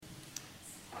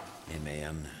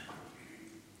Amen.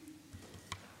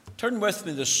 Turn with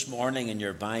me this morning in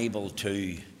your Bible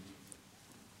to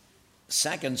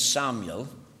 2 Samuel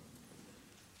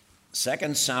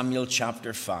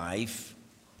chapter 5,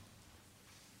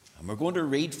 and we're going to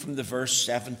read from the verse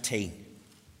 17.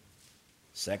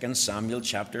 2 Samuel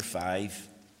chapter 5,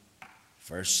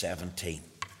 verse 17.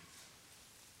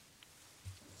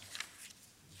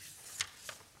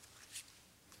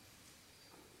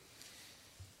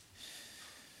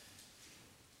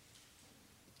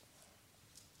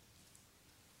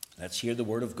 Let's hear the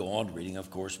word of God, reading,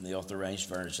 of course, from the Authorized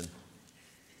Version.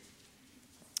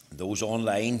 Those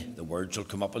online, the words will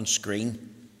come up on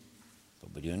screen,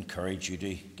 but we do encourage you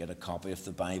to get a copy of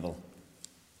the Bible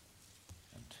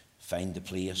and find the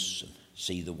place and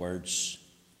see the words,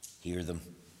 hear them,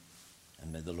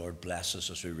 and may the Lord bless us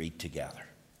as we read together.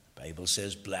 The Bible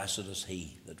says, "Blessed is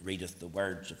he that readeth the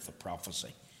words of the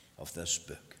prophecy of this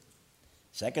book."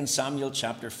 2 Samuel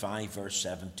chapter 5, verse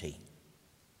 17.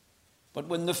 But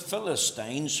when the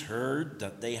Philistines heard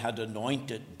that they had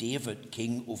anointed David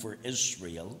king over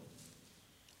Israel,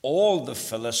 all the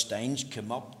Philistines came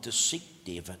up to seek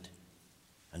David.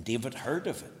 And David heard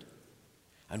of it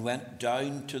and went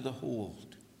down to the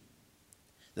hold.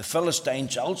 The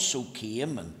Philistines also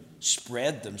came and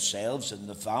spread themselves in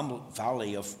the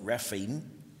valley of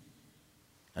Rephaim.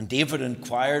 And David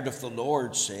inquired of the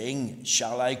Lord, saying,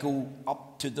 "Shall I go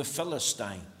up to the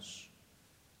Philistines?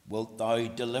 Wilt thou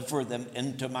deliver them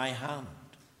into my hand?"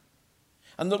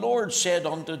 And the Lord said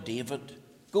unto David,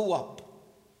 "Go up,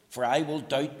 for I will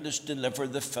doubtless deliver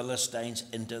the Philistines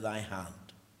into thy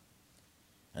hand."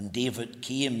 And David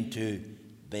came to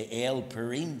Baal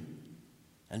Perim,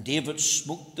 and David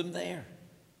smote them there,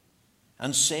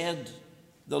 and said,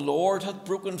 "The Lord hath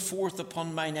broken forth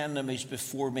upon mine enemies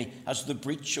before me as the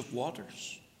breach of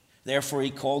waters." Therefore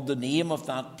he called the name of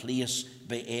that place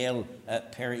Baal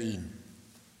Perim.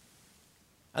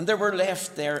 And there were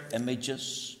left there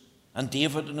images, and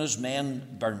David and his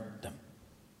men burnt them.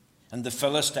 And the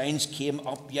Philistines came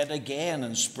up yet again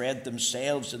and spread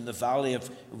themselves in the valley of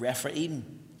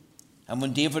Rephaim. And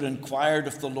when David inquired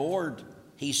of the Lord,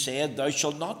 he said, "Thou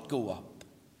shalt not go up,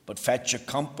 but fetch a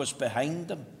compass behind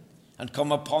them, and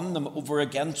come upon them over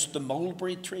against the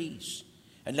mulberry trees.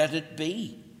 And let it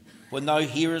be, when thou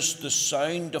hearest the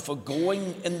sound of a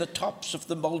going in the tops of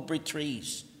the mulberry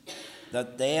trees,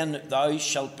 that then thou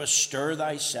shalt bestir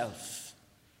thyself.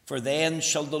 For then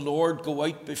shall the Lord go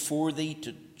out before thee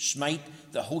to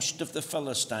smite the host of the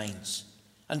Philistines."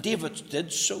 And David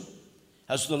did so,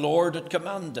 as the Lord had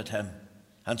commanded him,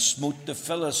 and smote the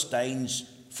Philistines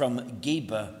from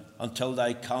Geba until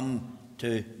they come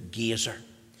to Gezer.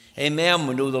 Amen.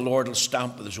 We know the Lord will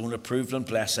stamp with his own approval and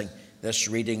blessing this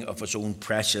reading of his own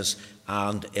precious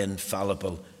and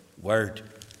infallible word.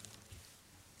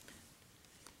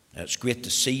 It's great to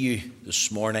see you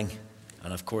this morning,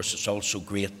 and of course it's also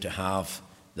great to have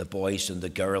the boys and the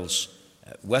girls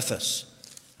with us.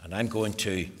 And I'm going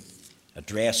to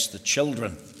address the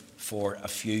children for a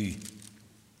few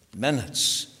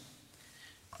minutes.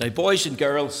 Now, boys and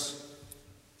girls,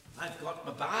 I've got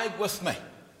my bag with me.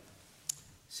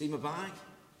 See my bag?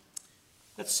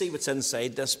 Let's see what's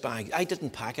inside this bag. I didn't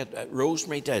pack it,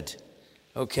 Rosemary did.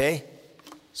 Okay,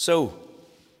 so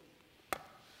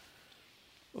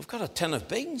we've got a tin of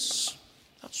beans.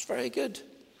 That's very good.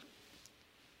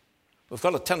 We've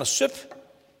got a tin of soup.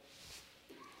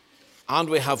 And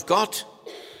we have got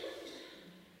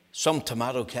some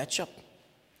tomato ketchup.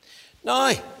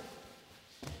 Now,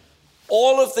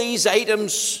 all of these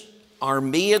items are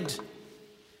made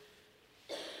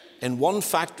in one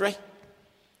factory,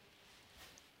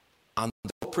 and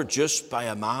they're produced by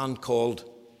a man called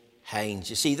Heinz.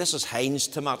 You see, this is Heinz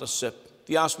tomato soup. If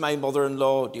you ask my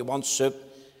mother-in-law, "Do you want soup?"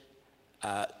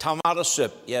 Tomato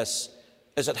soup, yes.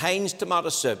 Is it Heinz tomato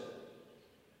soup?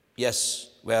 Yes.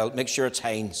 Well, make sure it's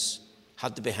Heinz.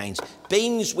 Had to be Heinz.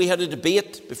 Beans, we had a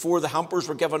debate before the hampers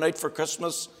were given out for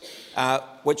Christmas,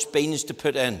 which beans to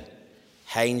put in.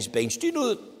 Heinz beans. Do you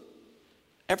know that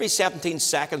every 17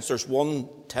 seconds there's one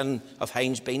tin of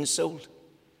Heinz beans sold?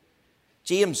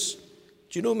 James,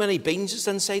 do you know how many beans is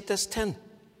inside this tin?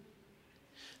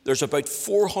 There's about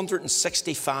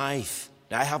 465.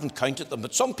 Now, I haven't counted them,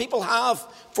 but some people have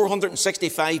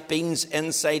 465 beans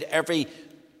inside every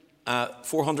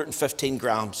 415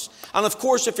 grams. And of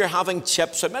course, if you're having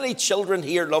chips, how many children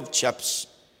here love chips?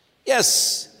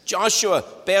 Yes, Joshua,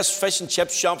 best fish and chip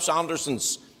shops,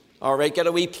 Anderson's. All right, get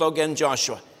a wee plug in,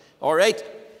 Joshua. All right,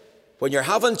 when you're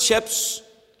having chips,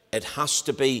 it has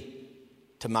to be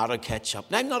tomato ketchup.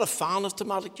 Now, I'm not a fan of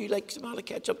tomato. Do you like tomato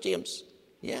ketchup, James?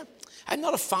 Yeah, I'm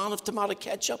not a fan of tomato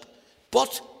ketchup,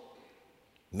 but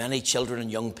Many children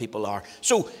and young people are.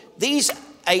 So these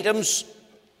items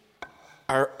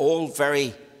are all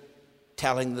very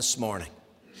telling this morning,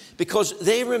 because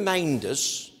they remind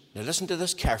us, now listen to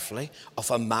this carefully,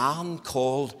 of a man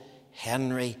called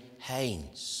Henry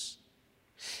Haynes.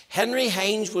 Henry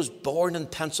Haynes was born in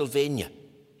Pennsylvania,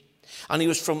 and he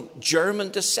was from German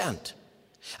descent,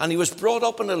 and he was brought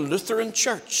up in a Lutheran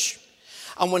church.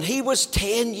 And when he was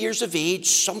 10 years of age,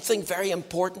 something very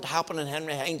important happened in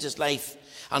Henry Haynes' life,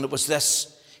 and it was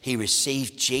this: he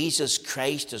received Jesus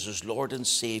Christ as his Lord and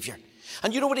Saviour.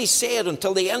 And you know what he said?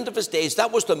 Until the end of his days,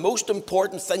 that was the most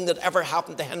important thing that ever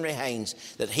happened to Henry Haynes,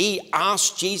 that he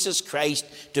asked Jesus Christ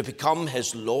to become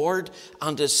his Lord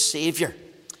and his Saviour.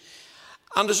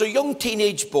 And as a young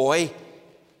teenage boy,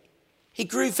 he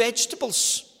grew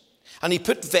vegetables. And he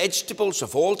put vegetables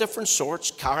of all different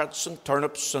sorts, carrots and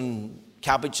turnips and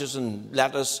cabbages and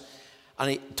lettuce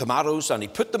and tomatoes, and he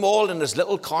put them all in his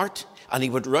little cart, and he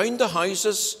went round the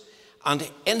houses and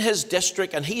in his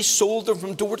district, and he sold them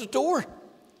from door to door.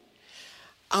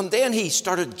 And then he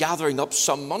started gathering up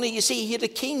some money. You see, he had a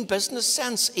keen business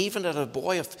sense, even at a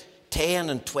boy of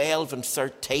 10 and 12 and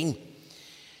 13.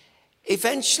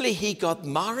 Eventually, he got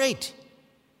married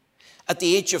at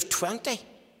the age of 20.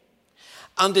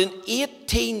 And in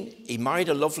 18, he married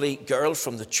a lovely girl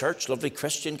from the church, lovely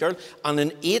Christian girl. And in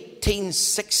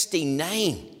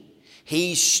 1869,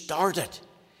 he started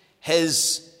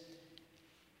his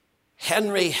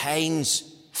Henry Haynes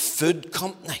Food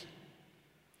Company.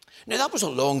 Now, that was a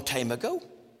long time ago.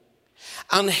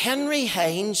 And Henry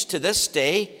Haynes, to this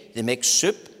day, they make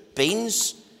soup,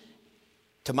 beans,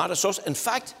 tomato sauce. In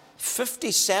fact,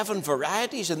 57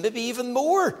 varieties and maybe even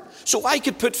more. So I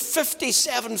could put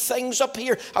 57 things up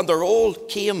here, and they all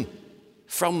came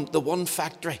from the one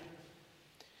factory.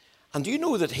 And do you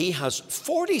know that he has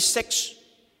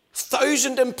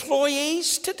 46,000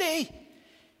 employees today?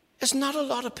 Isn't that a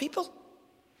lot of people?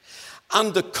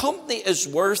 And the company is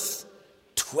worth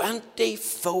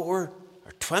 24 or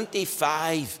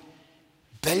 25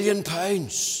 billion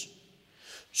pounds.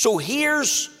 So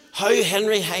here's how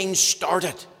Henry Haynes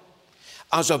started.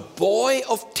 As a boy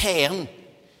of 10,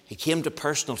 he came to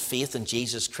personal faith in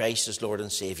Jesus Christ as Lord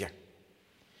and Saviour.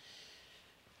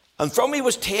 And from he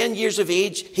was 10 years of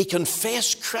age, he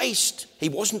confessed Christ. He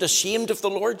wasn't ashamed of the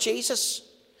Lord Jesus.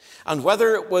 And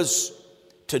whether it was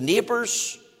to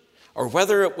neighbours or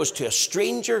whether it was to a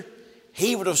stranger,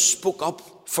 he would have spoke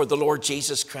up for the Lord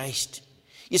Jesus Christ.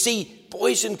 You see,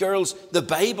 boys and girls, the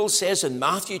Bible says in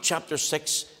Matthew chapter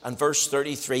 6 and verse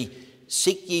 33,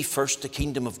 "Seek ye first the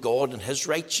kingdom of God and his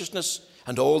righteousness,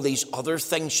 and all these other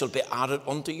things shall be added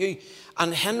unto you."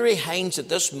 And Henry Haynes had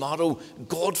this motto,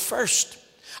 God first.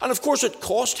 And of course it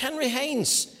cost Henry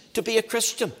Haynes to be a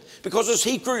Christian, because as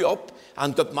he grew up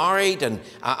and got married and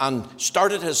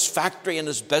started his factory and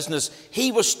his business,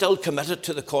 he was still committed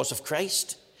to the cause of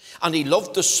Christ. And he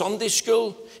loved the Sunday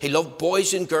school. He loved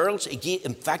boys and girls.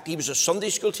 In fact, he was a Sunday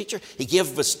school teacher. He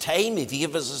gave of his time. He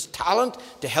gave of his talent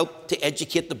to help to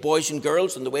educate the boys and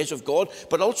girls in the ways of God.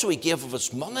 But also he gave of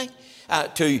his money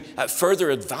to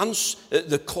further advance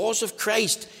the cause of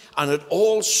Christ. And it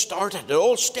all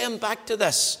stemmed back to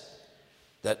this,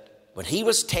 that when he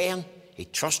was 10, he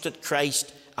trusted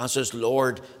Christ as his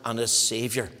Lord and his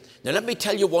Saviour. Now let me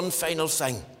tell you one final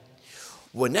thing.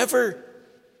 Whenever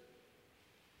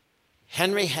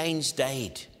Henry Haynes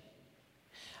died,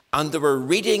 and they were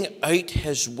reading out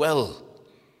his will,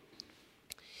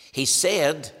 he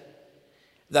said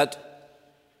that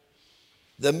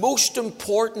the most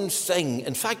important thing,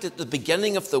 in fact, at the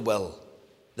beginning of the will,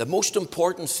 the most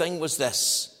important thing was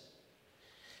this,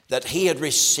 that he had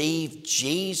received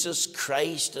Jesus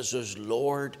Christ as his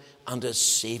Lord and his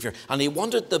Saviour. And he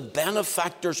wanted the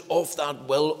benefactors of that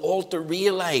will all to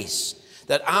realize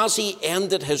that as he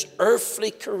ended his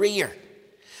earthly career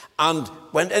and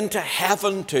went into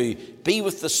heaven to be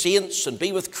with the saints and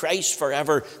be with Christ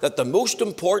forever, that the most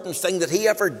important thing that he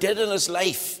ever did in his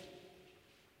life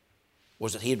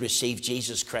was that he had received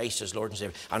Jesus Christ as Lord and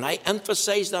Savior. And I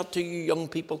emphasize that to you young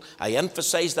people. I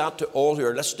emphasize that to all who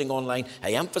are listening online.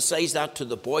 I emphasize that to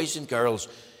the boys and girls.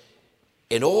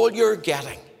 In all you're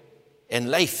getting in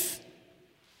life,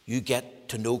 you get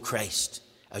to know Christ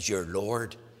as your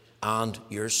Lord and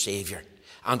your Savior.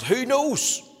 And who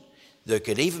knows, there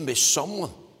could even be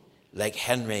someone like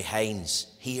Henry Haynes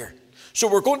here. So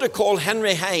we're going to call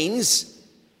Henry Haynes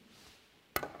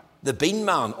the bean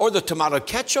man, or the tomato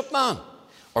ketchup man,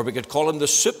 or we could call him the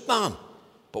soup man.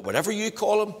 But whatever you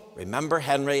call him, remember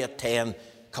Henry at 10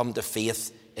 come to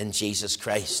faith in Jesus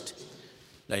Christ.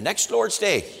 Now next Lord's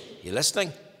Day, you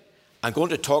listening? I'm going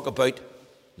to talk about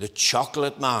the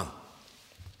chocolate man.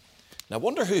 Now I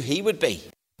wonder who he would be.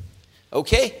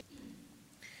 Okay?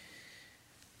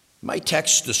 My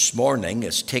text this morning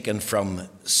is taken from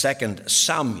 2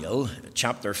 Samuel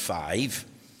chapter 5,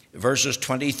 verses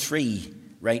 23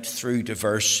 right through to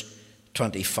verse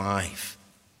 25.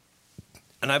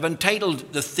 And I've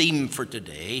entitled the theme for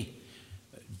today,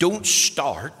 Don't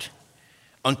Start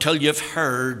Until You've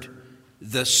Heard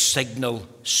the Signal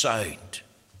Sound.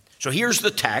 So here's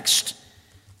the text,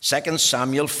 2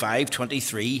 Samuel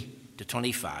 5:23 to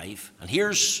 25. And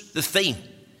here's the theme.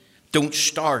 Don't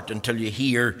start until you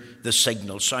hear the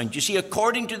signal sound. You see,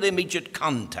 according to the immediate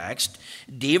context,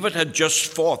 David had just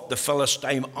fought the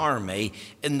Philistine army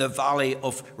in the valley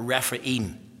of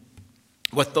Rephaim.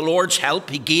 With the Lord's help,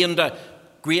 he gained a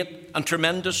great and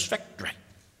tremendous victory.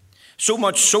 So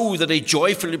much so that he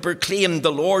joyfully proclaimed,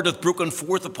 "The Lord hath broken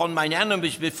forth upon mine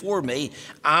enemies before me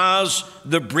as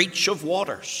the breach of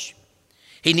waters."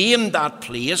 He named that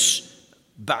place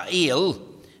Baal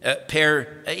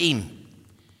Perazim.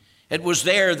 It was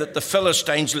there that the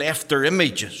Philistines left their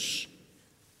images,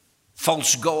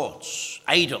 false gods,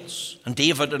 idols, and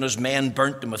David and his men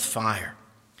burnt them with fire.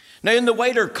 Now, in the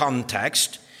wider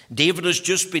context, David has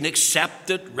just been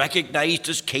accepted, recognized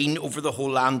as king over the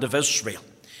whole land of Israel.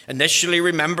 Initially,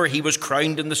 remember, he was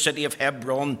crowned in the city of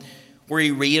Hebron, where he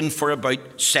reigned for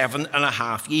about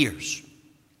 7.5 years.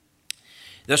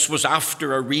 This was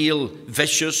after a real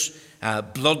vicious,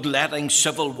 bloodletting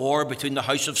civil war between the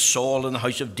house of Saul and the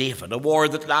house of David, a war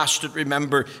that lasted,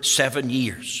 remember, 7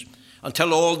 years,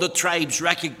 until all the tribes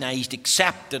recognized,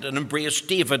 accepted, and embraced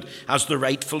David as the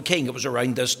rightful king. It was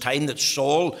around this time that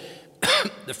Saul,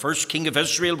 the first king of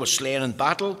Israel, was slain in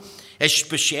battle.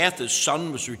 Ishbosheth, his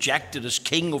son, was rejected as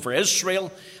king over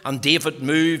Israel, and David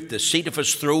moved the seat of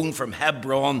his throne from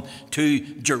Hebron to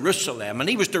Jerusalem, and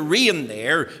he was to reign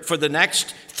there for the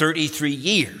next 33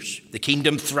 years. The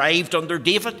kingdom thrived under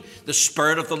David. The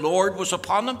Spirit of the Lord was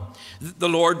upon him. The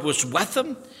Lord was with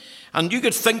him. And you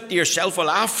could think to yourself, well,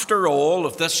 after all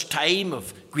of this time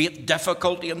of great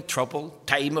difficulty and trouble,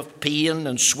 time of pain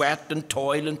and sweat and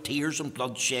toil and tears and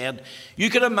bloodshed, you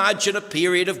could imagine a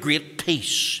period of great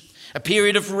peace, a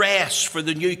period of rest for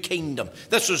the new kingdom.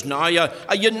 This is now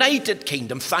a united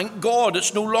kingdom. Thank God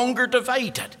it's no longer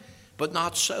divided. But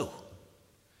not so.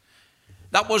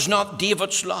 That was not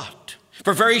David's lot.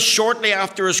 For very shortly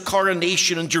after his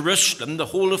coronation in Jerusalem, the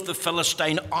whole of the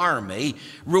Philistine army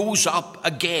rose up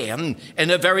again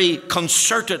in a very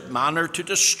concerted manner to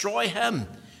destroy him.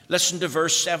 Listen to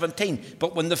verse 17.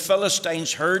 But when the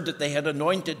Philistines heard that they had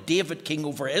anointed David king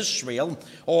over Israel,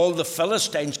 all the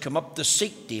Philistines come up to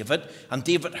seek David, and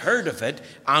David heard of it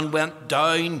and went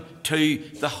down to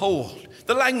the hold.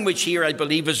 The language here, I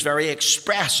believe, is very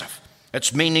expressive.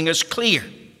 Its meaning is clear.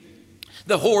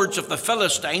 The hordes of the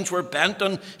Philistines were bent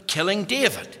on killing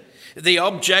David. The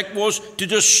object was to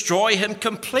destroy him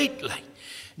completely.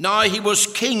 Now he was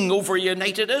king over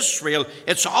united Israel.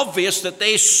 It's obvious that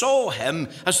they saw him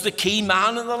as the key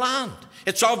man in the land.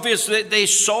 It's obvious that they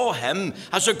saw him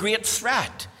as a great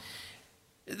threat.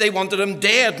 They wanted him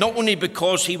dead, not only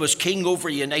because he was king over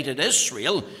united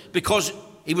Israel, because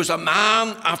he was a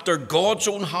man after God's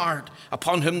own heart,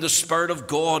 upon whom the Spirit of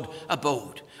God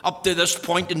abode. Up to this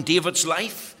point in David's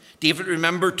life, David,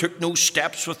 remember, took no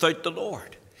steps without the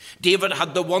Lord. David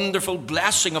had the wonderful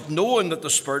blessing of knowing that the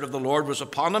Spirit of the Lord was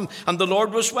upon him, and the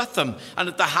Lord was with him, and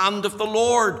that the hand of the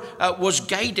Lord was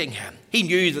guiding him. He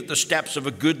knew that the steps of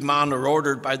a good man are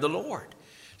ordered by the Lord.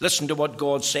 Listen to what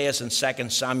God says in 2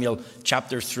 Samuel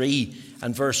chapter 3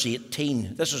 and verse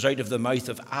 18. This is out of the mouth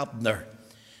of Abner.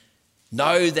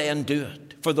 Now then do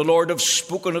it, for the Lord hath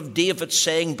spoken of David,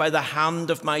 saying, by the hand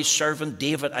of my servant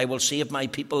David I will save my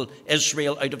people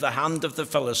Israel out of the hand of the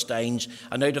Philistines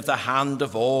and out of the hand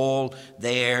of all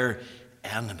their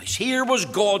enemies. Here was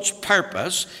God's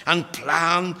purpose and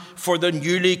plan for the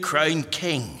newly crowned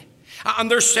king. And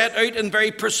they're set out in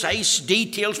very precise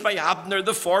details by Abner,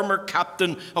 the former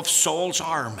captain of Saul's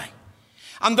army.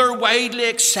 And they're widely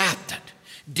accepted.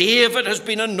 David has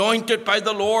been anointed by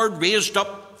the Lord, raised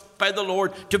up by the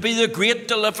Lord to be the great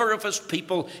deliverer of his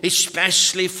people,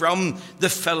 especially from the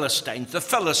Philistines. The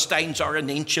Philistines are an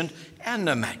ancient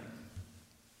enemy.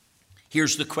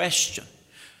 Here's the question.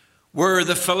 Were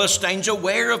the Philistines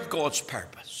aware of God's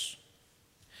purpose?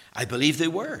 I believe they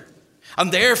were.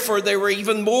 And therefore they were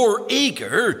even more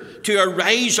eager to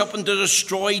arise up and to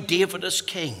destroy David as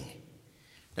king.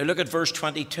 Now look at verse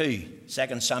 22,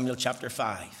 2 Samuel chapter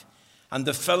 5. And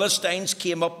the Philistines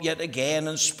came up yet again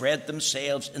and spread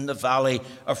themselves in the valley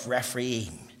of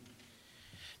Rephaim.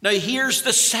 Now here's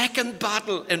the second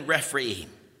battle in Rephaim.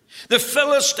 The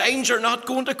Philistines are not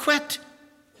going to quit.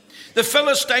 The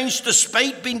Philistines,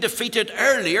 despite being defeated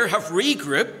earlier, have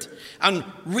regrouped and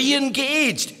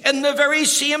re-engaged in the very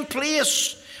same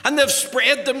place. And they've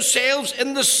spread themselves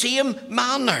in the same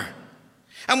manner.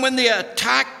 And when they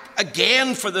attacked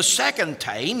again for the second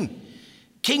time,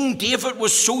 King David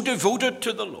was so devoted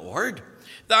to the Lord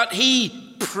that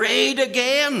he prayed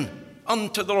again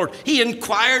unto the Lord. He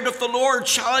inquired of the Lord,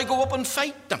 shall I go up and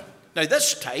fight them? Now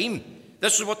this time,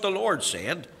 this is what the Lord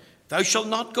said, thou shalt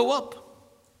not go up.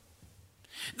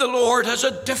 The Lord has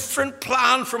a different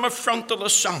plan from a frontal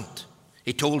assault.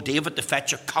 He told David to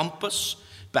fetch a compass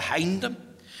behind them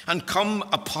and come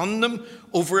upon them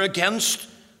over against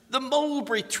the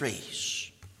mulberry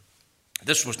trees.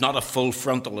 This was not a full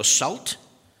frontal assault.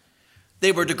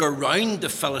 They were to go round the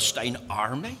Philistine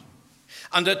army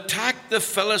and attack the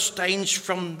Philistines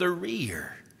from the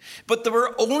rear. But they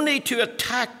were only to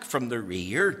attack from the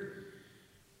rear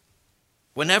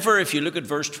whenever, if you look at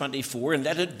verse 24, and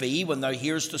let it be when thou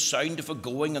hearest the sound of a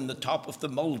going on the top of the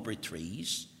mulberry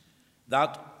trees,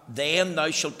 that then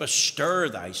thou shalt bestir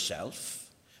thyself,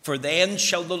 for then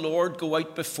shall the Lord go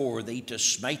out before thee to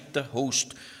smite the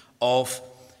host of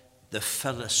the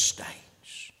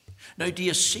Philistines. Now, do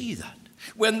you see that?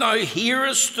 When thou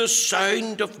hearest the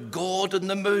sound of God in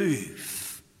the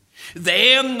move,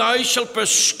 then thou shalt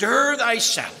bestir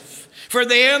thyself, for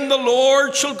then the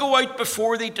Lord shall go out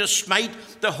before thee to smite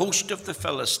the host of the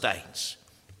Philistines.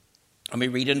 And we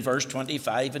read in verse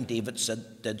 25, and David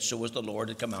did so as the Lord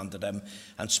had commanded him,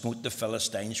 and smote the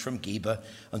Philistines from Geba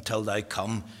until thou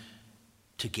come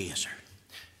to Gazer.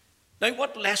 Now,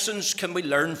 what lessons can we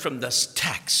learn from this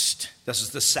text? This is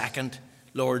the second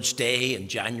Lord's Day in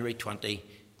January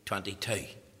 2022.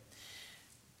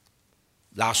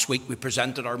 Last week we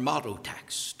presented our motto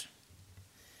text.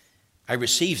 I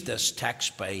received this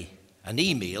text by an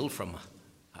email from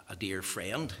a dear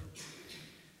friend,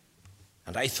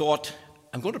 and I thought,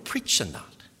 I'm going to preach on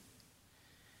that.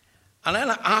 And then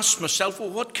I asked myself, well,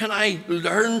 what can I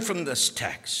learn from this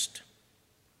text?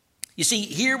 You see,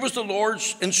 here was the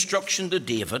Lord's instruction to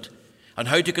David on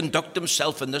how to conduct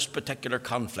himself in this particular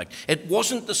conflict. It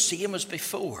wasn't the same as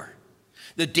before.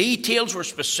 The details were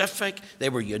specific, they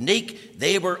were unique,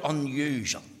 they were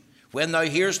unusual. When thou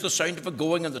hearest the sound of a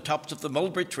going on the tops of the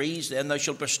mulberry trees, then thou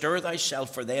shalt bestir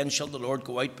thyself, for then shall the Lord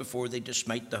go out before thee to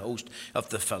smite the host of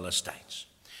the Philistines.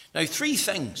 Now, three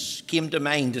things came to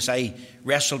mind as I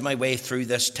wrestled my way through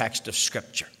this text of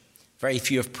Scripture. Very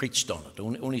few have preached on it,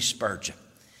 only Spurgeon.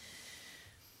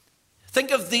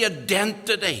 Think of the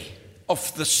identity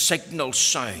of the signal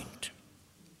sound.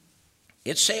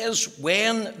 It says,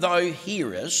 when thou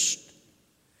hearest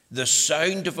the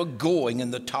sound of a going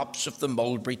in the tops of the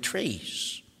mulberry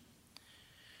trees.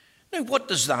 Now, what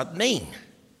does that mean?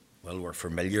 Well, we're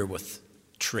familiar with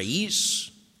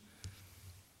trees.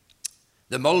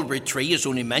 The mulberry tree is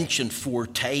only mentioned 4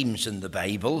 times in the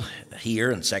Bible,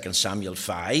 here in 2 Samuel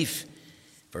 5,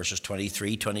 verses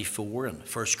 23, 24, and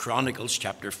 1 Chronicles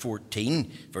chapter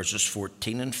 14, verses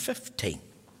 14 and 15.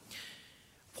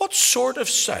 What sort of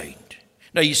sound?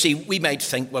 Now, you see, we might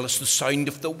think, well, it's the sound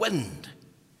of the wind.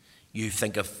 You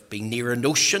think of being near an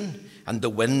ocean and the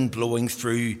wind blowing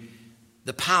through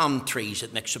the palm trees,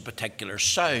 it makes a particular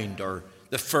sound, or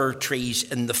the fir trees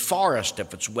in the forest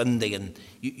if it's windy and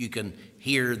you can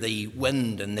hear the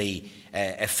wind and the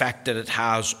effect that it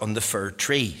has on the fir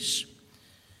trees.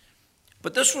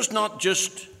 But this was not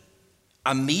just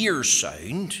a mere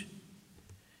sound.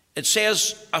 It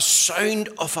says a sound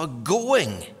of a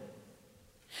going.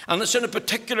 And it's in a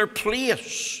particular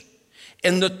place,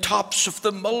 in the tops of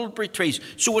the mulberry trees.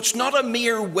 So it's not a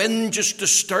mere wind just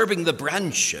disturbing the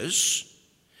branches.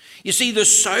 You see, the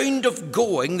sound of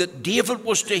going that David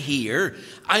was to hear,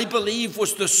 I believe,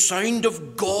 was the sound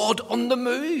of God on the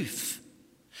move.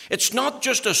 It's not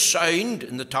just a sound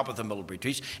in the top of the mulberry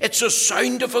trees, it's a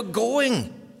sound of a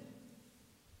going.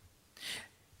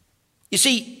 You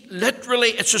see, literally,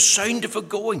 it's a sound of a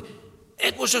going.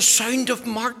 It was a sound of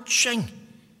marching.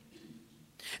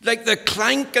 Like the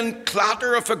clank and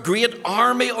clatter of a great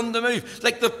army on the move,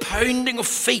 like the pounding of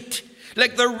feet,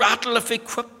 like the rattle of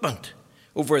equipment.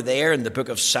 Over there in the book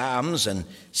of Psalms, in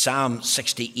Psalm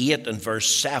 68 and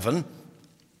verse 7,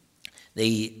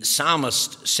 the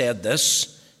psalmist said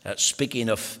this, speaking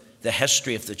of the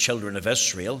history of the children of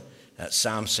Israel,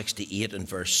 Psalm 68 and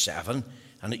verse 7,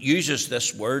 and it uses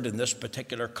this word in this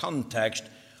particular context,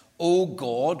 O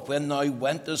God, when thou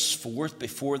wentest forth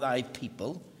before thy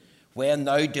people, when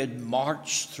thou did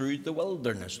march through the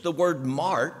wilderness. The word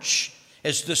march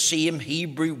is the same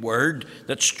Hebrew word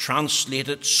that's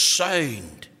translated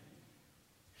sound.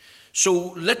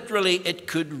 So literally it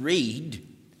could read,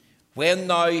 when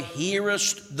thou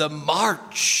hearest the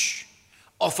march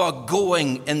of a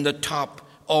going in the top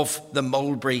of the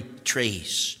mulberry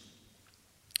trees.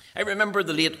 I remember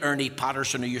the late Ernie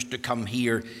Patterson, who used to come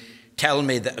here, tell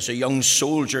me that as a young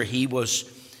soldier he was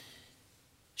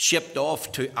shipped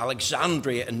off to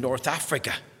Alexandria in North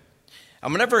Africa.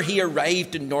 And whenever he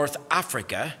arrived in North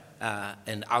Africa,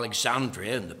 in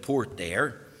Alexandria, in the port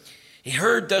there, he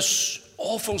heard this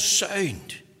awful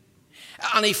sound.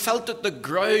 And he felt that the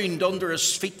ground under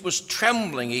his feet was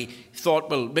trembling. He thought,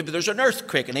 well, maybe there's an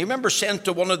earthquake. And he remember saying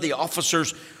to one of the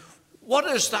officers, "What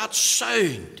is that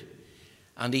sound?"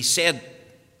 And he said,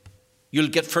 "You'll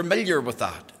get familiar with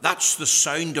that. That's the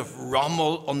sound of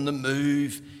Rommel on the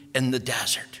move in the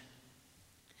desert."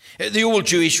 The old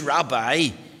Jewish rabbi,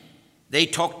 they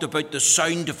talked about the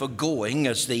sound of a going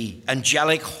as the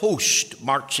angelic host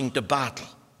marching to battle.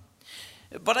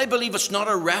 But I believe it's not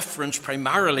a reference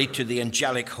primarily to the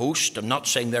angelic host. I'm not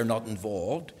saying they're not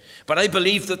involved. But I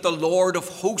believe that the Lord of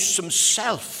hosts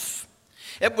himself,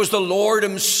 it was the Lord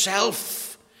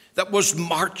himself that was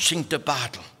marching to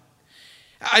battle.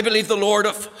 I believe the Lord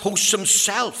of hosts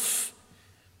himself,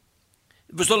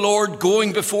 it was the Lord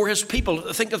going before his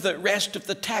people. Think of the rest of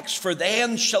the text. "For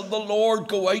then shall the Lord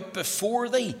go out before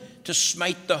thee to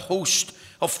smite the host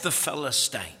of the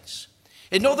Philistines."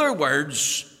 In other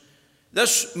words,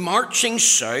 this marching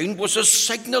sound was a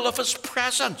signal of his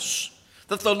presence,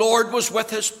 that the Lord was with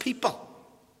his people.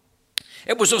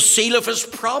 It was a seal of his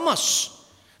promise.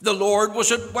 The Lord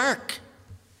was at work.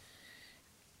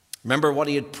 Remember what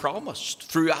he had promised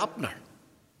through Abner.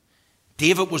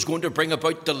 David was going to bring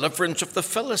about deliverance of the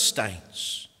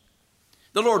Philistines.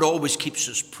 The Lord always keeps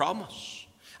his promise.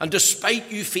 And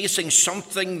despite you facing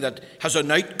something that has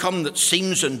an outcome that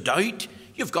seems in doubt,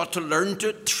 you've got to learn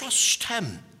to trust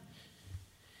him.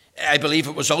 I believe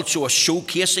it was also a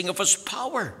showcasing of his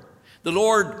power. The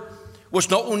Lord was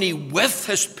not only with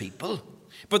his people,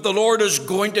 but the Lord is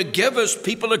going to give his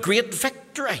people a great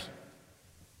victory.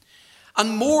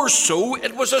 And more so,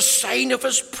 it was a sign of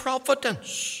his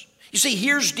providence. You see,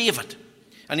 here's David,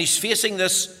 and he's facing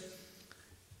this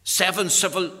 7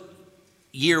 civil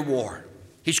year war.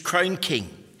 He's crowned king.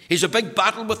 He's a big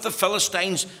battle with the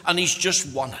Philistines, and he's just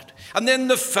won it. And then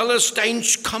the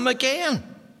Philistines come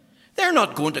again. They're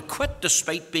not going to quit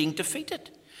despite being defeated.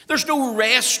 There's no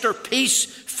rest or peace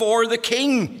for the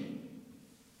king.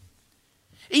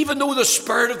 Even though the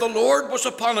Spirit of the Lord was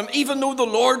upon him, even though the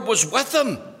Lord was with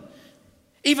him,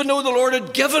 even though the Lord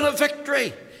had given a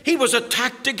victory, he was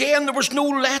attacked again. There was no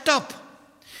let up.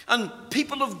 And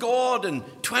people of God in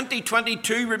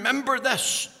 2022, remember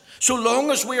this. So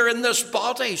long as we are in this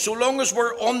body, so long as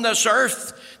we're on this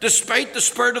earth, despite the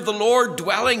Spirit of the Lord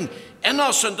dwelling in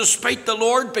us, and despite the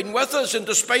Lord being with us, and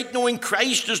despite knowing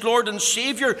Christ as Lord and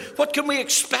Saviour, what can we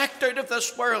expect out of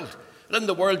this world? And in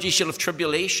the world ye shall have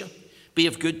tribulation. Be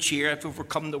of good cheer, I've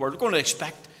overcome the world. We're going to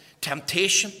expect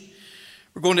temptation.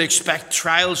 We're going to expect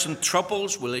trials and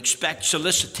troubles. We'll expect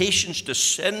solicitations to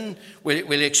sin.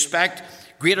 We'll expect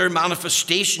greater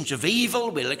manifestations of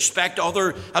evil. We'll expect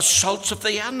other assaults of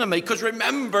the enemy. Because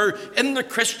remember, in the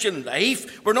Christian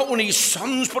life, we're not only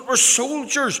sons, but we're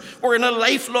soldiers. We're in a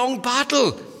lifelong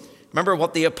battle. Remember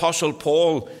what the Apostle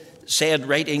Paul said,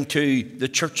 writing to the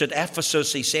church at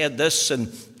Ephesus. He said this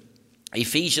in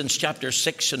Ephesians chapter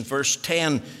 6 and verse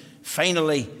 10.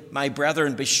 "Finally, my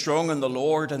brethren, be strong in the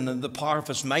Lord and in the power of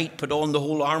his might. Put on the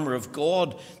whole armour of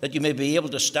God, that you may be able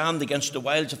to stand against the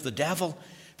wiles of the devil.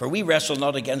 For we wrestle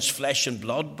not against flesh and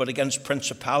blood, but against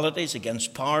principalities,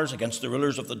 against powers, against the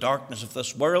rulers of the darkness of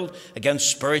this world,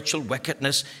 against spiritual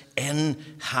wickedness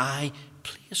in high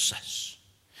places."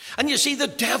 And you see, the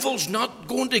devil's not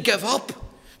going to give up.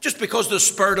 Just because the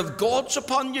Spirit of God's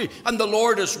upon you, and the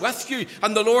Lord is with you,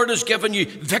 and the Lord has given you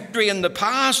victory in the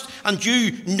past, and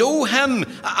you know him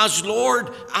as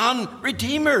Lord and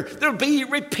Redeemer, there'll be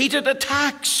repeated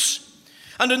attacks.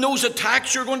 And in those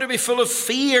attacks, you're going to be full of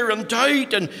fear and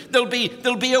doubt, and there'll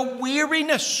be a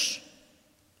weariness.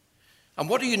 And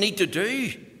what do you need to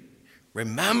do?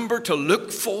 Remember to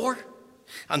look for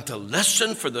and to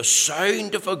listen for the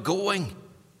sound of a going.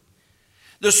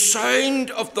 The sound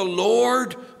of the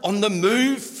Lord on the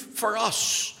move for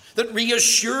us, that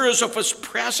reassures of his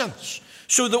presence,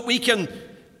 so that we can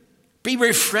be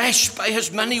refreshed by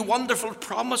his many wonderful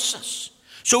promises,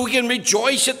 so we can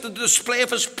rejoice at the display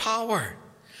of his power,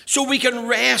 so we can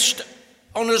rest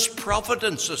on his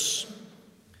providences.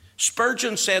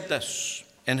 Spurgeon said this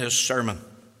in his sermon: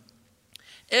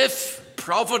 "If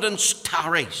providence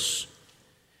tarries,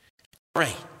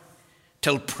 tarry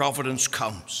till providence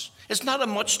comes." It's not a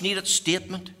much needed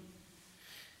statement.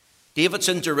 David's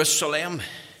in Jerusalem.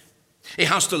 He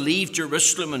has to leave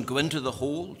Jerusalem and go into the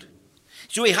hold.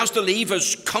 So he has to leave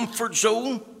his comfort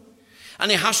zone, and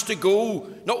he has to go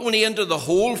not only into the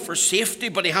hole for safety,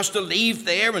 but he has to leave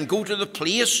there and go to the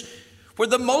place where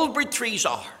the mulberry trees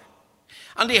are.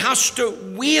 And he has to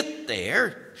wait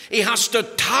there. He has to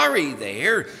tarry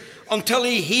there until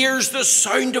he hears the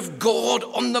sound of God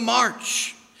on the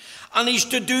march. And he's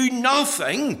to do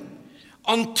nothing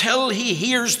until he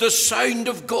hears the sound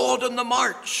of God on the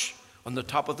march on the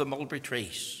top of the mulberry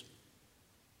trees.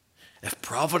 If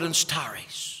providence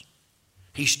tarries,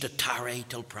 he's to tarry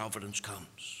till providence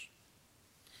comes.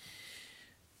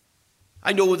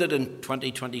 I know that in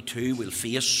 2022 we'll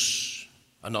face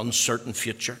an uncertain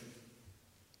future.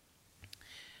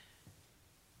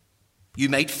 You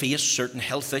might face certain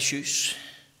health issues.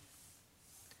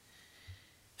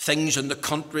 Things in the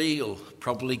country will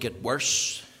probably get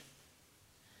worse.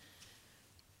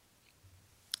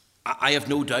 I have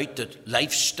no doubt that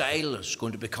lifestyle is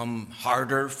going to become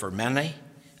harder for many.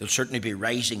 There'll certainly be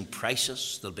rising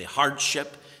prices. There'll be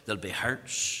hardship. There'll be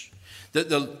hurts.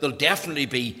 There'll definitely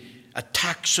be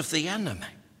attacks of the enemy.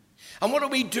 And what do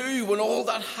we do when all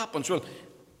that happens? Well,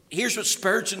 here's what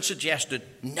Spurgeon suggested.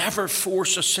 Never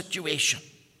force a situation.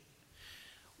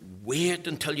 Wait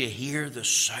until you hear the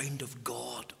sound of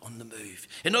God on the move.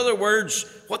 In other words,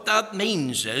 what that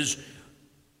means is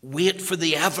wait for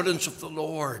the evidence of the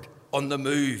Lord on the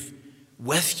move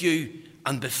with you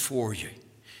and before you.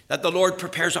 That the Lord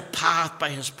prepares a path by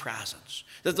his presence.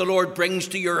 That the Lord brings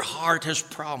to your heart his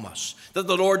promise. That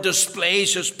the Lord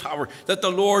displays his power. That the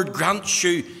Lord grants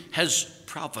you his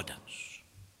providence.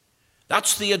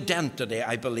 That's the identity,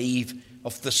 I believe,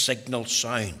 of the signal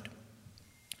sound.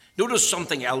 Notice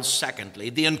something else, secondly,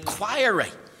 the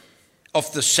inquiry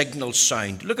of the signal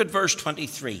sound. Look at verse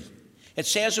 23. It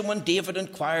says, and when David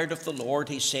inquired of the Lord,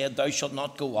 he said, thou shalt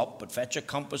not go up, but fetch a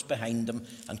compass behind them,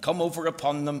 and come over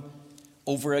upon them,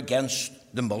 over against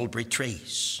the mulberry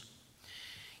trees.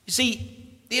 You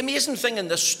see, the amazing thing in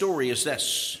this story is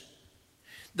this,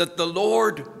 that the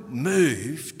Lord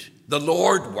moved, the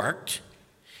Lord worked,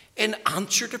 in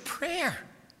answer to prayer.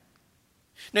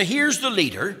 Now here's the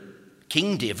leader,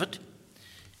 King David.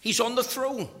 He's on the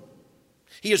throne.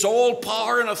 He has all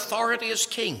power and authority as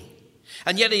king.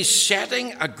 And yet he's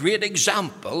setting a great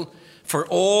example for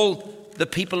all the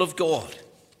people of God.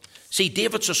 See,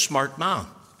 David's a smart man.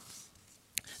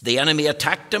 The enemy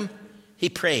attacked him. He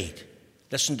prayed.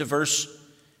 Listen to verse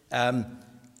 19.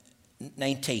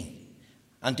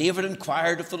 And David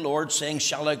inquired of the Lord, saying,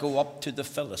 shall I go up to the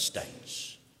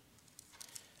Philistines?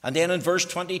 And then in verse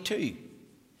 22,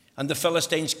 and the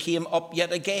Philistines came up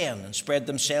yet again and spread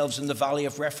themselves in the valley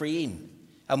of Rephaim.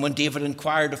 And when David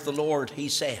inquired of the Lord, he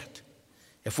said,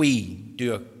 if we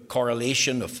do a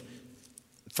correlation of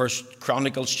 1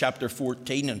 Chronicles chapter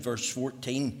 14 and verse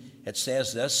 14, it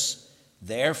says this,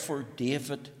 therefore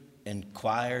David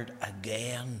inquired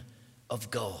again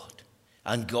of God.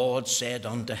 And God said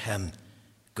unto him,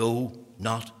 go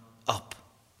not up.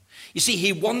 You see,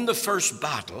 he won the first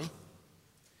battle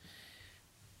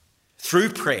through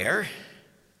prayer,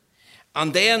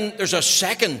 and then there's a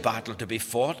second battle to be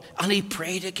fought, and he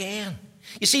prayed again.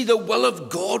 You see, the will of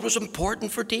God was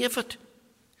important for David.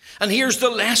 And here's the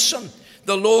lesson.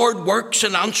 The Lord works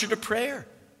in answer to prayer.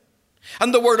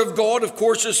 And the Word of God, of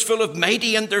course, is full of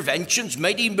mighty interventions,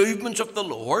 mighty movements of the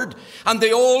Lord, and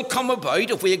they all come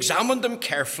about, if we examine them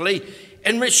carefully,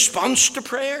 in response to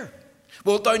prayer.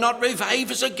 Wilt thou not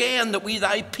revive us again, that we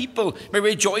thy people may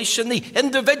rejoice in the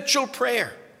individual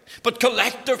prayer, but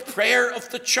collective prayer of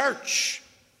the church?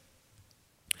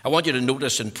 I want you to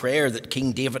notice in prayer that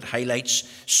King David highlights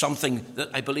something that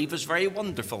I believe is very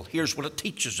wonderful. Here's what it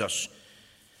teaches us,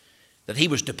 that he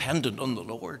was dependent on the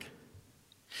Lord.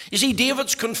 You see,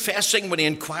 David's confessing when he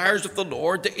inquires of the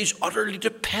Lord that he's utterly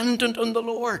dependent on the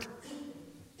Lord.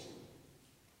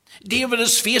 David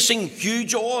is facing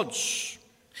huge odds.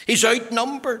 He's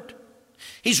outnumbered.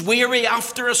 He's weary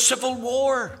after a civil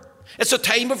war. It's a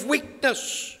time of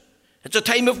weakness. It's a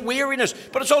time of weariness,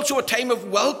 but it's also a time of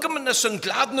welcomeness and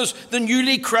gladness, the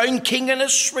newly crowned king in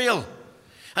Israel.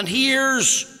 And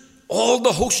here's all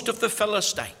the host of the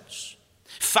Philistines.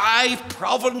 5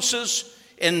 provinces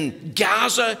in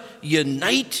Gaza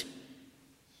unite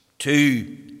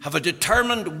to have a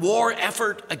determined war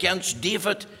effort against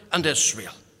David and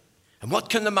Israel. And what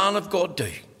can the man of God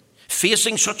do,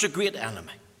 facing such a great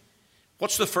enemy?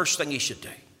 What's the first thing he should do?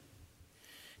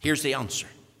 Here's the answer.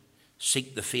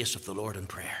 Seek the face of the Lord in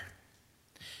prayer.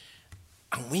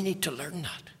 And we need to learn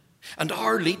that. And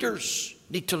our leaders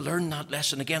need to learn that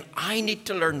lesson again. I need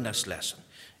to learn this lesson.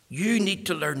 You need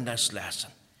to learn this lesson.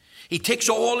 He takes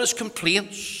all his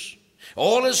complaints,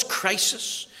 all his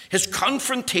crisis, his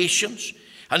confrontations,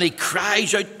 and he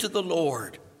cries out to the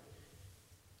Lord.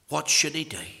 What should he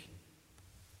do?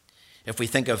 If we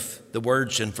think of the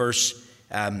words in verse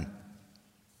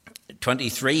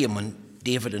 23, and when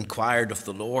David inquired of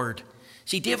the Lord,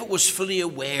 see, David was fully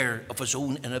aware of his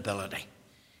own inability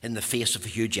in the face of a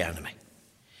huge enemy.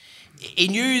 He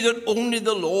knew that only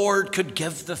the Lord could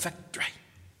give the victory.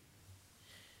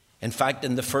 In fact,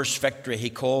 in the first victory, he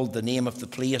called the name of the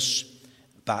place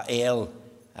Baal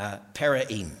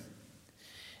Perazim,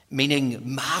 meaning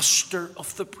master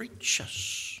of the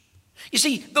breaches. You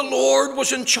see, the Lord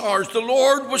was in charge. The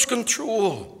Lord was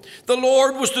control. The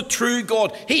Lord was the true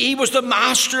God. He was the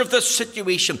master of this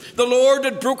situation. The Lord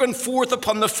had broken forth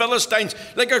upon the Philistines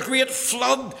like a great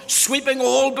flood, sweeping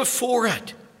all before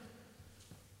it.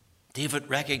 David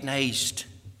recognized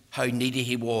how needy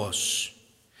he was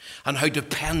and how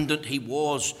dependent he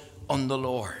was on the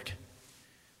Lord.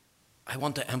 I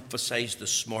want to emphasize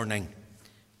this morning,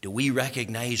 do we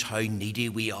recognize how needy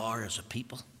we are as a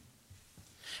people?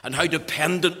 And how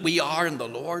dependent we are on the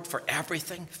Lord for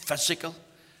everything, physical,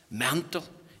 mental,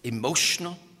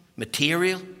 emotional,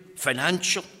 material,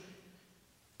 financial,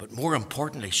 but more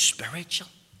importantly, spiritual.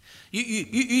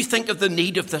 You think of the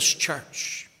need of this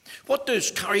church. What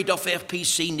does Carryduff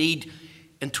FPC need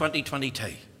in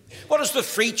 2022? What does the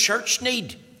Free Church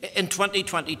need in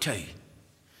 2022?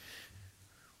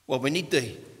 Well, we need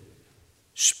the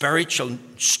spiritual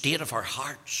state of our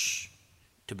hearts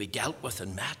to be dealt with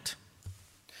and met.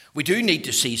 We do need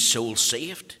to see souls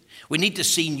saved. We need to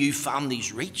see new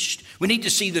families reached. We need to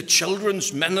see the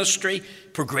children's ministry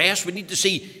progress. We need to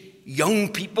see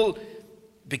young people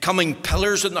becoming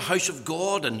pillars in the house of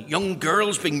God and young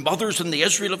girls being mothers in the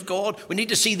Israel of God. We need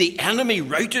to see the enemy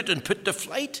routed and put to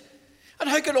flight. And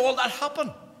how can all that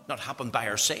happen? Not happen by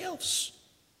ourselves.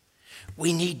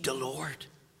 We need the Lord.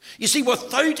 You see,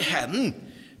 without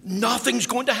him, nothing's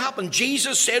going to happen.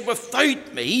 Jesus said,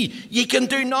 without me, ye can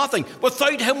do nothing.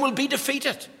 Without him, we'll be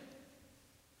defeated.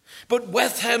 But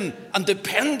with him and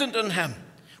dependent on him,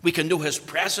 we can know his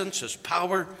presence, his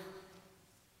power,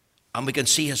 and we can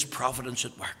see his providence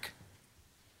at work.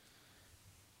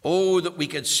 Oh, that we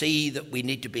could see that we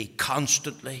need to be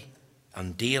constantly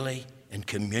and daily in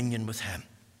communion with him.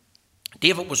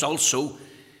 David was also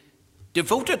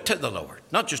devoted to the Lord,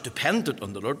 not just dependent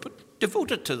on the Lord, but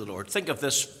devoted to the Lord. Think of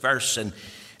this verse in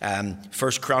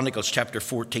 1 Chronicles chapter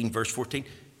 14, verse 14.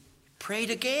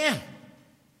 Prayed again.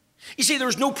 You see, there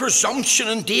was no presumption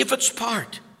on David's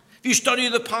part. If you study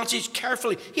the passage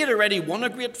carefully, he had already won a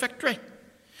great victory.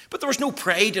 But there was no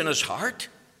pride in his heart.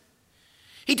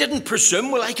 He didn't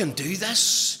presume, well, I can do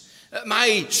this.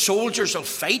 My soldiers will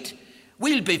fight.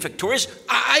 We'll be victorious.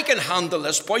 I can handle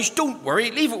this, boys. Don't worry.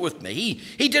 Leave it with me.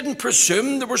 He didn't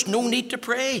presume. There was no need to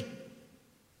pray.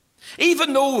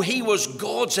 Even though he was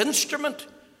God's instrument.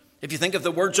 If you think of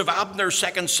the words of Abner,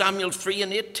 2 Samuel 3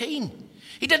 and 18.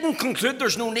 He didn't conclude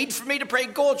there's no need for me to pray.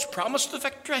 God's promised the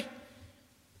victory.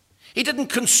 He didn't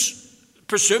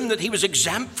presume that he was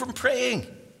exempt from praying.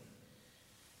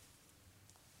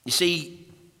 You see,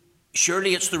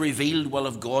 surely it's the revealed will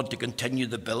of God to continue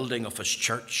the building of his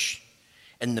church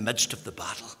in the midst of the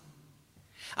battle.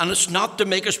 And it's not to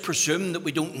make us presume that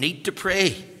we don't need to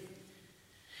pray.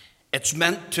 It's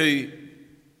meant to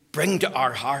bring to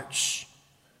our hearts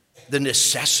the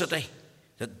necessity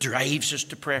that drives us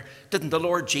to prayer. Didn't the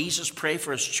Lord Jesus pray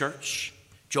for his church?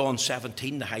 John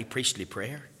 17, the high priestly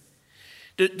prayer.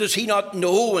 Does he not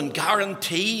know and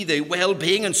guarantee the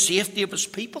well-being and safety of his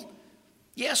people?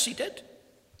 Yes, he did.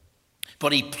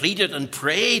 But he pleaded and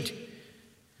prayed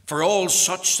for all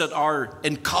such that are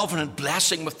in covenant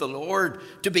blessing with the Lord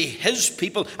to be his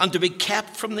people and to be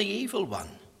kept from the evil one.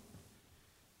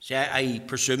 See, I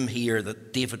presume here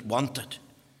that David wanted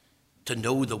to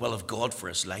know the will of God for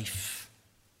his life.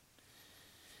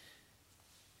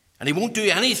 And he won't do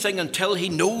anything until he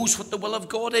knows what the will of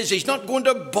God is. He's not going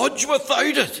to budge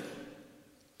without it.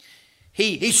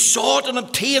 He sought and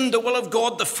obtained the will of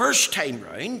God the first time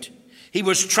round. He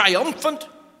was triumphant,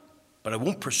 but I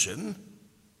won't presume.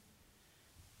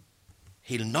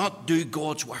 He'll not do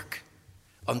God's work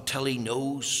until he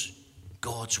knows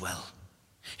God's will.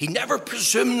 He never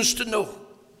presumes to know.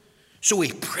 So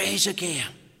he prays again.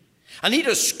 And he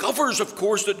discovers, of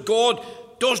course, that God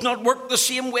does not work the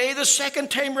same way the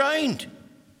second time round.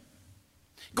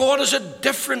 God has a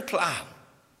different plan.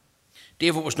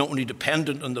 David was not only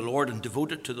dependent on the Lord and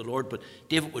devoted to the Lord, but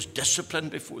David was disciplined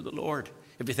before the Lord.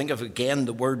 If you think of again,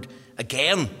 the word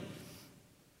again,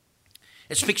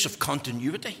 it speaks of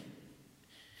continuity.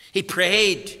 He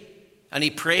prayed and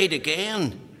he prayed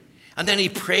again. And then he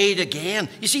prayed again.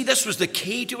 You see, this was the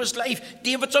key to his life.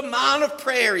 David's a man of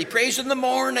prayer. He prays in the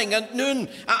morning and noon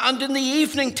and in the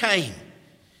evening time.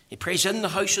 He prays in the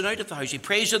house and out of the house. He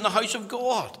prays in the house of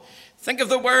God. Think of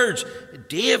the words.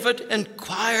 David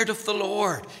inquired of the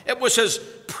Lord. It was his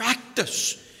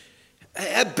practice,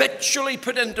 habitually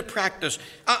put into practice.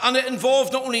 And it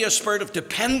involved not only a spirit of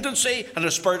dependency and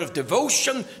a spirit of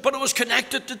devotion, but it was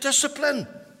connected to discipline.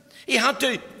 He had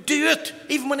to do it,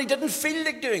 even when he didn't feel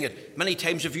like doing it. Many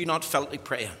times have you not felt like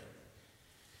praying?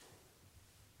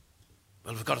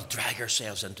 Well, we've got to drag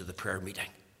ourselves into the prayer meeting.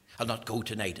 I'll not go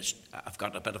tonight. I've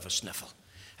got a bit of a sniffle.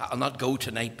 I'll not go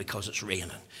tonight because it's raining.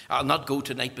 I'll not go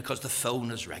tonight because the phone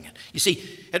is ringing. You see,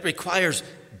 it requires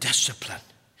discipline.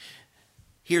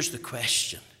 Here's the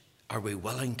question. Are we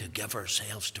willing to give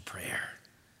ourselves to prayer?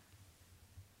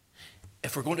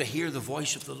 If we're going to hear the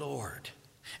voice of the Lord,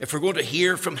 if we're going to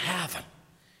hear from heaven,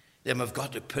 then we've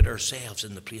got to put ourselves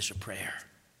in the place of prayer.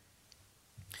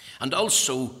 And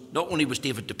also, not only was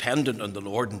David dependent on the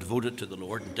Lord and devoted to the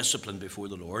Lord and disciplined before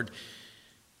the Lord,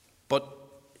 but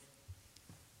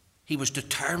he was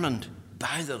determined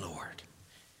by the Lord.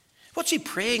 What's he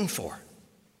praying for?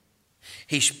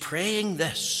 He's praying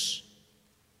this: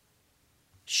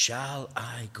 shall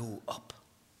I go up?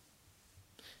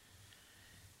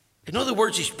 In other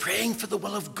words, he's praying for the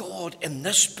will of God in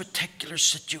this particular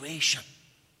situation.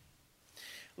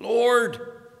 Lord,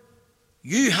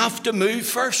 you have to move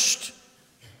first.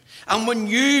 And when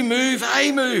you move,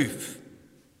 I move.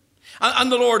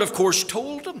 And the Lord, of course,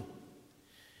 told him,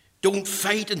 don't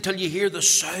fight until you hear the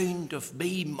sound of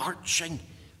me marching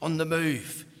on the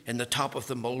move in the top of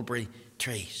the mulberry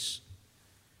trees.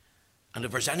 And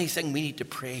if there's anything we need to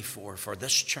pray for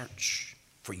this church,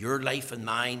 for your life and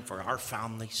mine, for our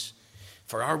families,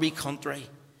 for our wee country,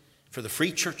 for the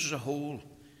Free Church as a whole,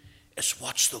 it's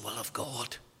what's the will of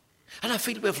God. And I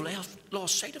feel we've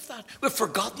lost sight of that. We've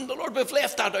forgotten the Lord. We've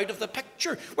left that out of the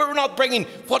picture. We're not bringing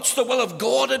what's the will of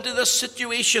God into this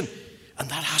situation. And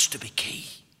that has to be key.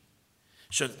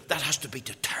 So that has to be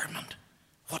determined.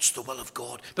 What's the will of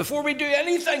God? Before we do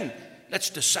anything, let's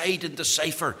decide and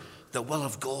decipher the will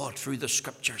of God through the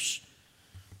Scriptures.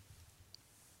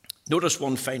 Notice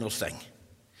one final thing.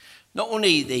 Not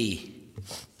only the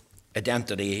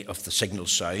identity of the signal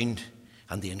sound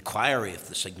and the inquiry of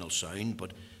the signal sound,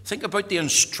 but think about the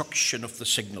instruction of the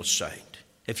signal sound.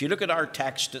 If you look at our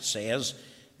text, it says,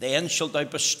 then shalt thou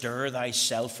bestir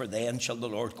thyself, for then shall the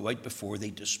Lord go out before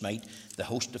thee to smite the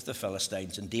host of the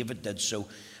Philistines. And David did so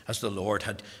as the Lord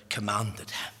had commanded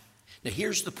him. Now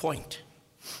here's the point.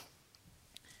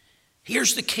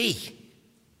 Here's the key.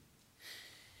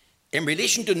 In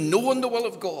relation to knowing the will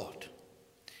of God,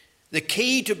 the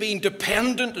key to being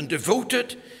dependent and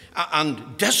devoted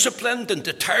and disciplined and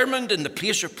determined in the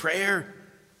place of prayer,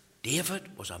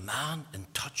 David was a man in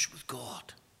touch with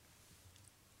God.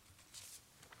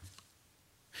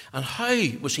 And how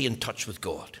was he in touch with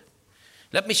God?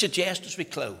 Let me suggest as we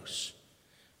close,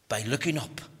 by looking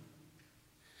up.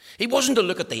 He wasn't to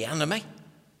look at the enemy.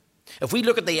 If we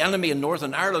look at the enemy in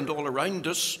Northern Ireland all around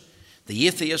us, the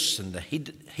atheists and the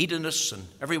hedonists and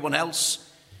everyone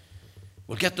else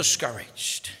will get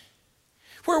discouraged.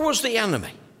 Where was the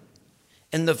enemy?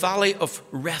 In the valley of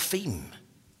Rephaim.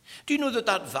 Do you know that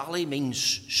that valley means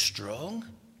strong?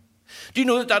 Do you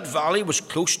know that that valley was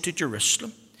close to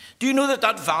Jerusalem? Do you know that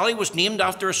that valley was named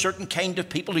after a certain kind of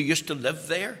people who used to live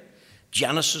there?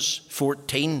 Genesis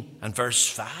 14 and verse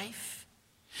 5.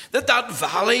 That that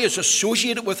valley is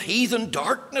associated with heathen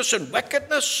darkness and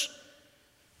wickedness.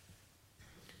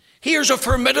 Here's a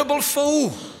formidable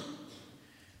foe.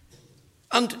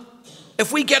 And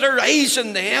if we get our eyes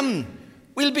on them,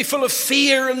 we'll be full of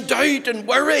fear and doubt and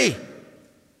worry.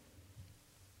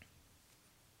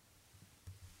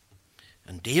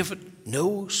 And David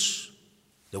knows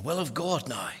the will of God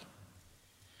now.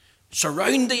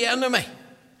 Surround the enemy.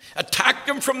 Attack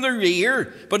them from the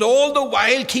rear, but all the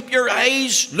while keep your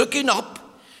eyes looking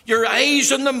up. Your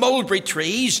eyes on the mulberry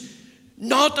trees,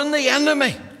 not on the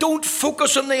enemy. Don't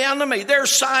focus on the enemy, their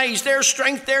size, their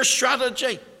strength, their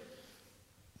strategy.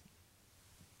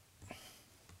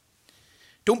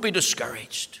 Don't be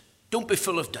discouraged. Don't be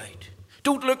full of doubt.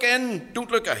 Don't look in,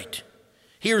 don't look out.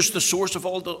 Here's the source of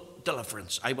all the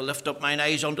deliverance. I will lift up mine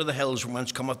eyes unto the hills from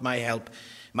whence cometh my help.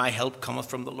 My help cometh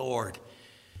from the Lord,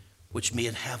 which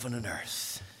made heaven and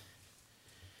earth.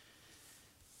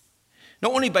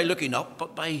 Not only by looking up,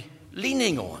 but by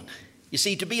leaning on. You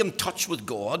see, to be in touch with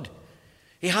God,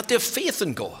 he had to have faith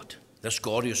in God. This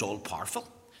God who is all-powerful.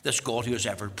 This God who is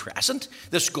ever-present.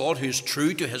 This God who is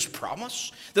true to his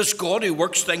promise. This God who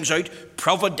works things out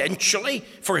providentially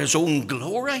for his own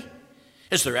glory.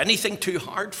 Is there anything too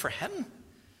hard for him?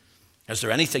 Is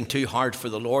there anything too hard for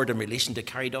the Lord in relation to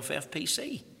Carryduff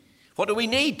FPC? What do we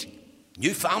need?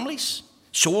 New families,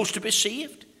 souls to be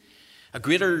saved, a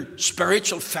greater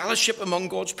spiritual fellowship among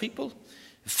God's people,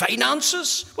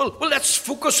 finances. Well, let's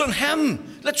focus on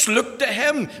him. Let's look to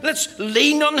him. Let's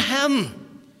lean on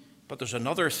him. But there's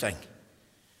another thing.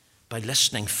 By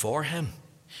listening for him.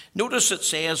 Notice it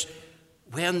says,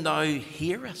 when thou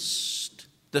hearest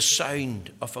the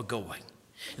sound of a going.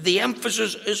 The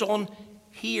emphasis is on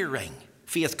hearing.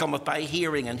 Faith cometh by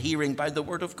hearing, and hearing by the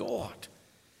word of God.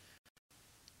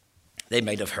 They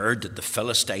might have heard that the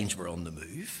Philistines were on the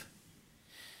move.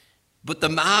 But the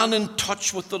man in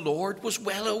touch with the Lord was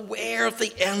well aware of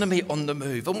the enemy on the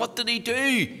move. And what did he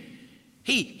do?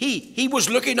 He was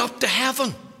looking up to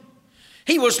heaven.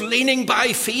 He was leaning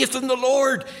by faith in the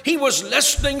Lord. He was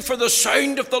listening for the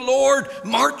sound of the Lord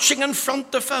marching in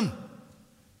front of him.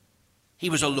 He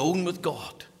was alone with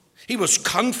God. He was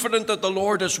confident that the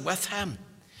Lord is with him.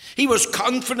 He was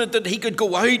confident that he could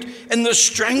go out in the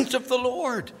strength of the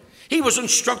Lord. He was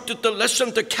instructed to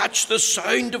listen to catch the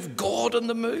sound of God on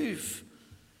the move.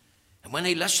 And when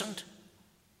he listened,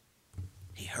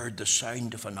 he heard the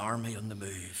sound of an army on the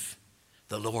move,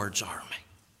 the Lord's army.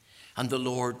 And the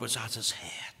Lord was at his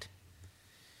head.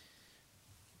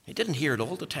 He didn't hear it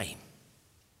all the time.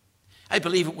 I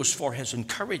believe it was for his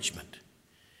encouragement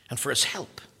and for his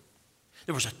help.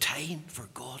 There was a time for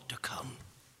God to come.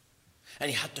 And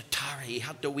he had to tarry, he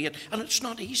had to wait. And it's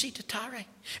not easy to tarry.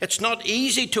 It's not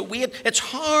easy to wait. It's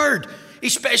hard,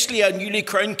 especially a newly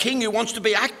crowned king who wants to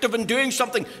be active in doing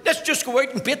something. Let's just go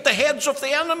out and beat the heads of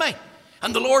the enemy.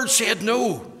 And the Lord said,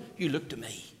 no, you look to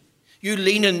me. You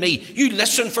lean on me. You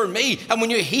listen for me. And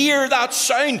when you hear that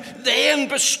sound, then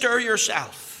bestir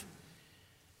yourself.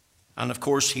 And of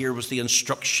course, here was the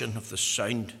instruction of the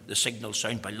sound, the signal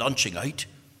sound, by launching out.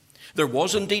 There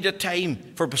was indeed a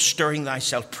time for bestirring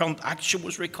thyself. Prompt action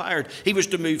was required. He was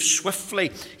to move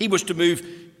swiftly. He was to move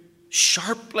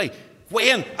sharply.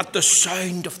 When? At the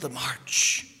sound of the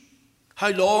march. How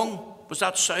long was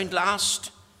that sound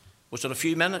last? Was it a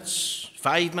few minutes?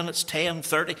 5 minutes? 10?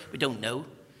 30? We don't know.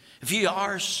 A few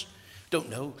hours? Don't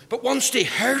know. But once they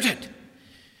heard it,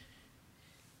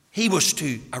 he was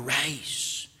to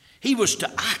arise. He was to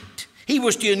act. He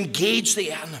was to engage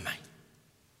the enemy.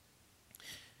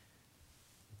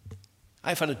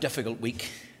 I've had a difficult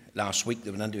week last week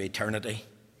that went into eternity.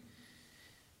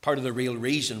 Part of the real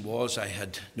reason was I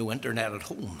had no internet at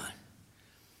home. I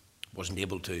wasn't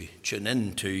able to tune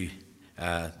in to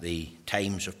the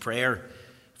times of prayer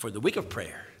for the week of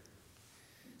prayer.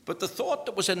 But the thought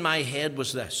that was in my head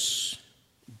was this: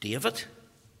 David,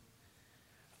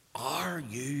 are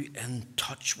you in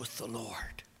touch with the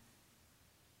Lord?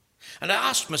 And I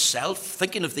asked myself,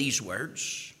 thinking of these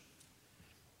words,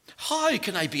 how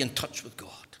can I be in touch with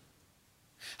God?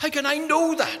 How can I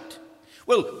know that?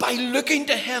 Well, by looking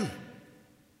to him,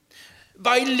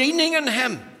 by leaning on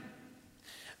him,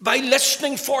 by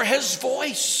listening for his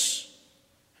voice.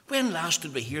 When last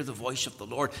did we hear the voice of the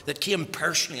Lord that came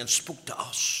personally and spoke to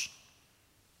us?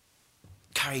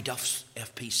 Carryduff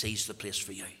FPC is the place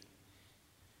for you.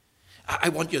 I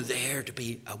want you there to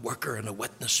be a worker and a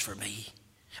witness for me.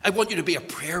 I want you to be a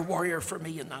prayer warrior for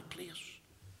me in that place.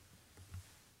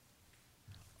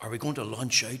 Are we going to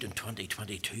launch out in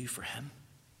 2022 for him?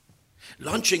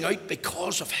 Launching out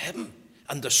because of him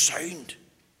and the sound.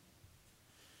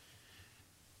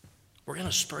 We're in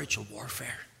a spiritual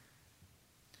warfare.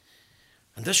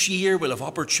 And this year we'll have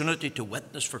opportunity to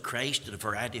witness for Christ in a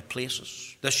variety of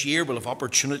places. This year we'll have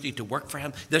opportunity to work for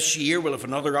him. This year we'll have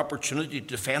another opportunity to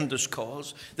defend his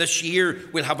cause. This year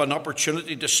we'll have an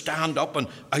opportunity to stand up and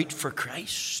out for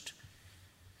Christ.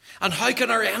 And how can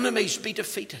our enemies be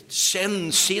defeated?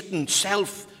 Sin, Satan,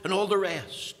 self, and all the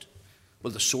rest.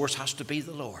 Well, the source has to be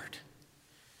the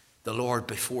Lord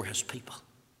before his people.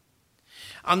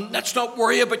 And let's not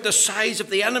worry about the size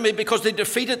of the enemy, because they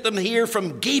defeated them here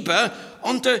from Geba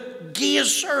onto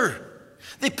Gezer.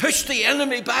 They pushed the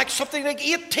enemy back something like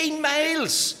 18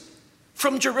 miles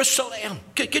from Jerusalem.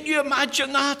 Can you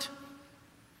imagine that?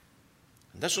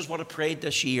 And this is what I prayed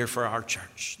this year for our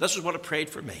church. This is what I prayed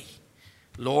for me.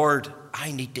 Lord,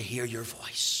 I need to hear your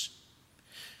voice.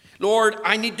 Lord,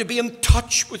 I need to be in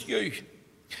touch with you.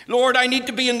 Lord, I need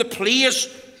to be in the place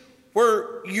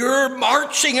where your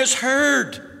marching is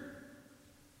heard.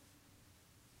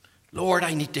 Lord,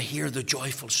 I need to hear the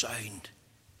joyful sound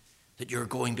that you're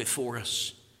going before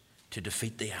us to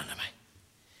defeat the enemy.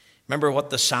 Remember what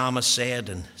the psalmist said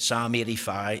in Psalm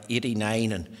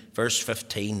 89 and verse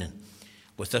 15. And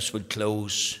with this we'll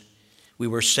close. We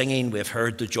were singing, we've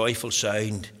heard the joyful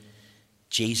sound.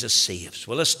 Jesus saves.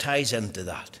 Well, this ties into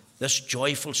that. This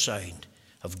joyful sound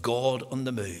of God on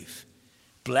the move.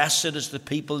 Blessed is the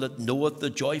people that knoweth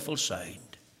the joyful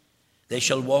sound. They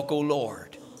shall walk, O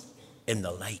Lord, in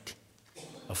the light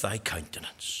of thy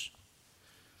countenance.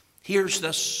 Here's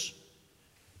this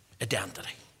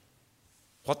identity.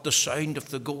 What the sound of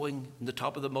the going in the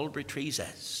top of the mulberry trees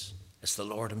is. It's the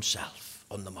Lord himself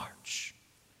on the march.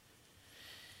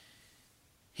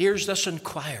 Here's this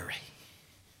inquiry.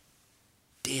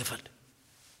 David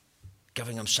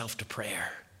giving himself to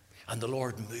prayer and the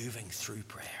Lord moving through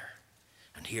prayer.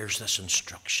 And here's this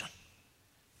instruction.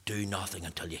 Do nothing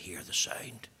until you hear the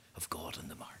sound of God in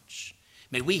the march.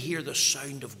 May we hear the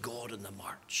sound of God in the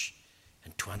march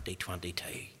in 2022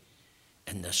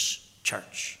 in this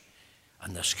church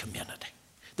and this community.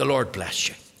 The Lord bless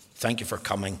you. Thank you for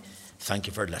coming. Thank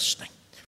you for listening.